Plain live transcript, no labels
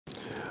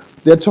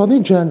The Attorney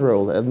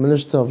General and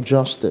Minister of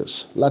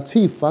Justice,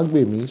 Lateef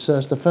Fagbemi,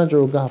 says the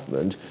federal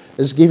government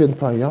is giving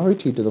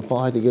priority to the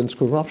fight against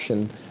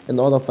corruption and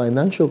other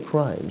financial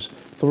crimes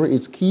through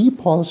its key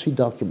policy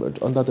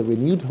document under the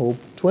Renewed Hope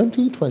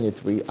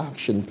 2023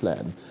 Action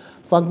Plan.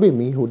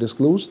 Fagbemi, who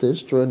disclosed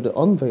this during the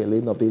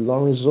unveiling of the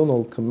Ilorin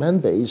Zonal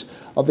Command base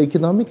of the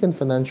Economic and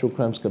Financial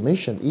Crimes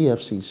Commission,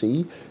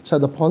 EFCC,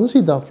 said the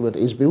policy document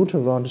is built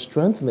around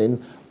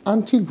strengthening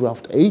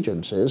anti-graft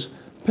agencies,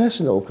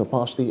 personnel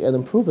capacity, and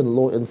improving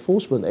law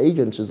enforcement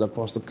agencies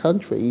across the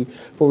country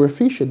for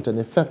efficient and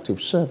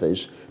effective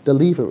service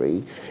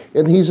delivery.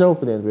 In his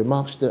opening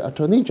remarks, the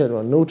Attorney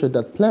General noted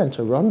that plans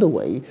are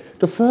underway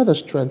to further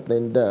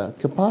strengthen the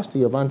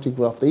capacity of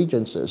anti-graft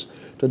agencies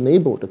to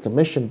enable the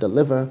Commission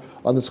deliver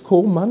on its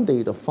core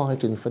mandate of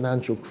fighting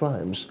financial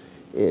crimes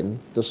in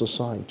the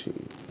society.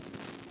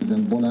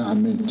 President Bola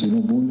Ahmed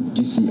Tinubu,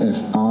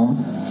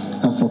 GCFR,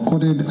 has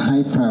accorded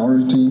high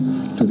priority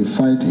to the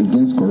fight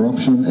against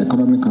corruption,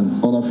 economic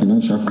and other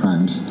financial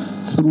crimes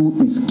through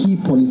its key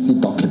policy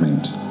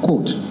document,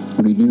 quote,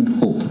 Renewed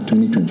Hope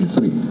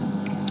 2023,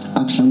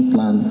 Action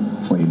Plan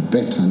for a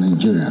Better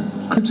Nigeria.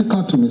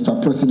 Critical to Mr.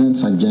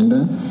 President's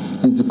agenda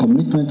is the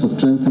commitment to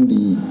strengthen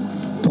the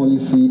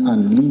policy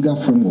and legal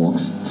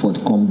frameworks for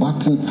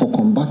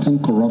combating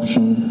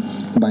corruption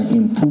by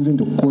improving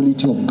the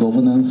quality of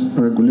governance,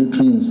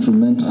 regulatory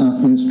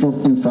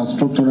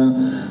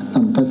infrastructural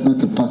and personal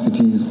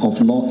capacities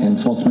of law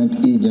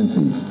enforcement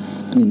agencies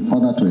in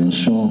order to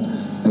ensure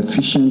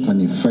efficient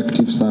and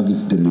effective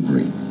service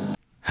delivery.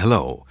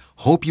 Hello,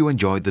 hope you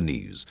enjoyed the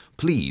news.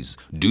 Please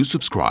do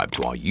subscribe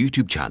to our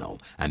YouTube channel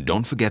and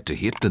don't forget to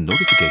hit the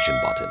notification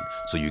button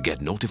so you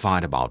get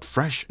notified about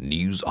fresh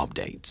news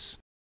updates.